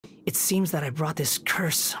It seems that I brought this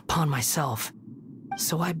curse upon myself.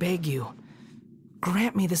 So I beg you,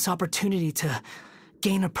 grant me this opportunity to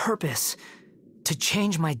gain a purpose, to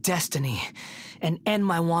change my destiny, and end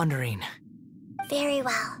my wandering. Very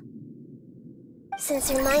well. Since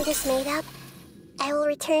your mind is made up, I will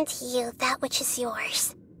return to you that which is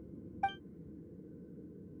yours.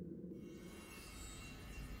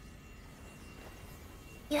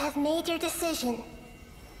 You have made your decision.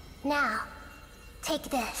 Now, take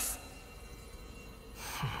this.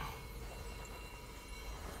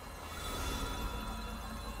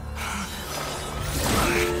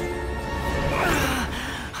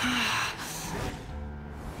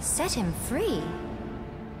 Set him free?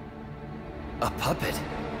 A puppet?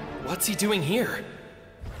 What's he doing here?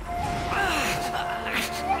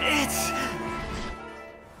 It's...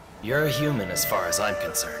 You're a human as far as I'm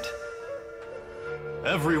concerned.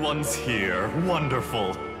 Everyone's here.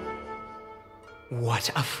 Wonderful. What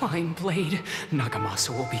a fine blade. Nagamasa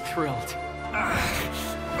will be thrilled.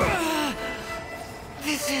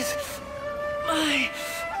 This is... my...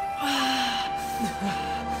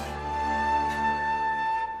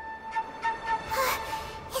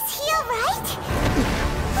 Is he alright?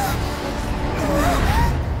 No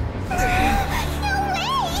way!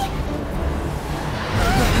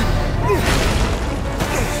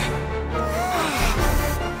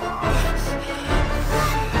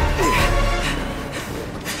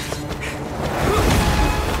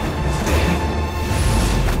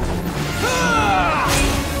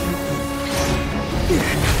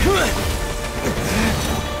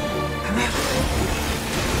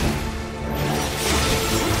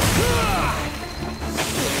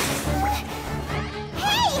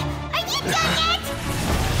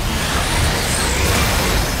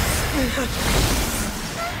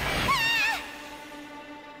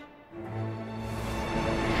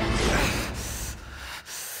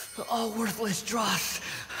 All worthless dross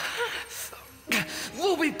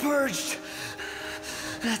will be purged.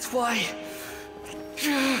 That's why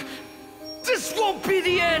this won't be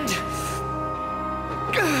the end.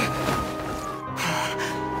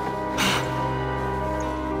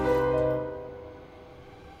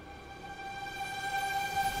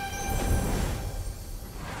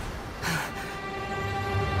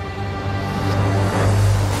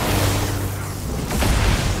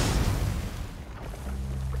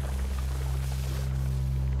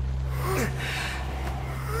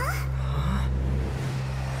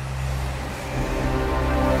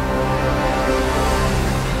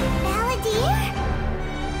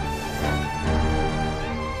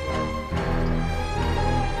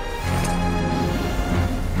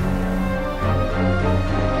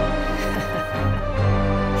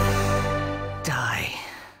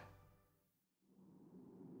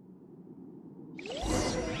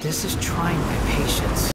 This is trying my patience.